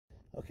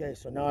Okay,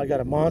 so now I got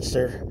a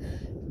monster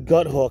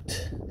gut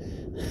hooked.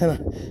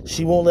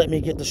 She won't let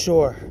me get to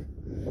shore.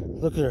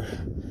 Look at her.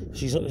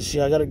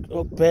 I got her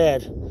hooked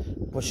bad,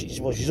 but she's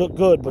hooked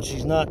good, but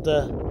she's not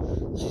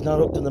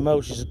hooked in the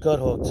mouth. She's gut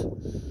hooked.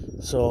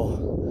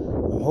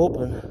 So I'm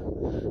hoping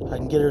I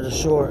can get her to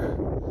shore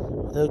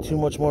without too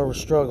much more of a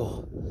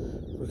struggle.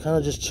 We're kind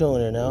of just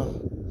chilling here now.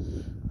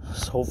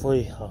 So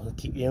hopefully I'll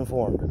keep you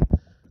informed.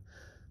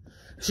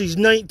 She's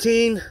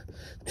 19,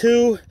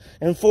 2,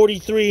 and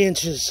 43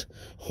 inches.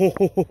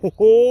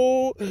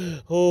 Oh,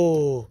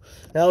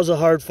 that was a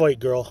hard fight,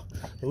 girl.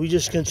 We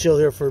just can chill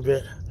here for a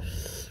bit.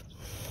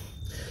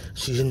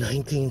 She's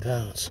 19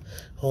 pounds.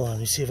 Hold on, let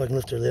me see if I can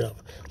lift her lid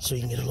up so you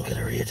can get a look at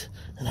her head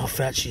and how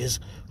fat she is.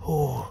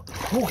 Oh,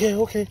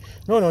 okay.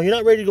 No, you're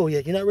not ready to go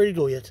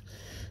yet.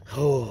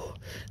 Oh,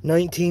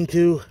 19,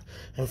 2,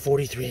 and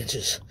 43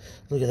 inches.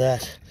 Look at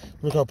that.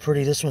 Look how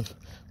pretty this one.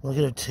 Look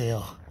at her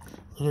tail.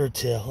 Look at her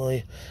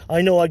tail.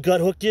 I know I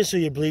gut hooked you, so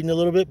you're bleeding a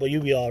little bit, but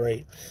you'll be all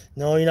right.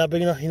 No, you're not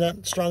big enough. You're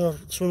not strong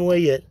enough to swim away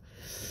yet.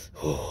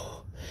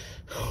 Oh,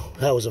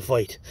 that was a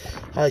fight.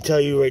 I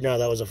tell you right now,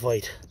 that was a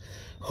fight.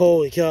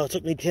 Holy cow, it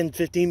took me 10,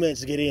 15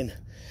 minutes to get in.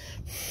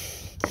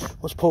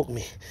 What's poking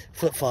me?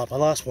 Flip-flop, I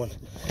lost one.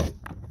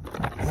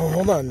 Oh,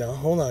 hold on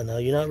now.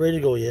 You're not ready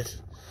to go yet.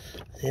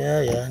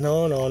 Yeah.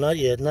 No, not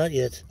yet.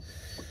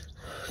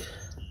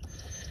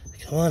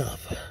 Come on up.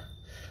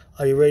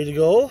 Are you ready to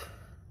go?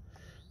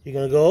 You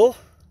gonna go?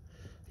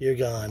 You're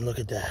gone. Look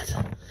at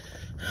that.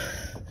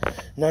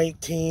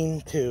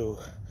 19-2.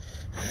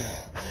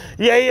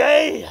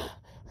 Yay!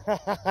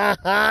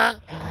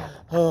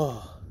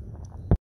 Oh.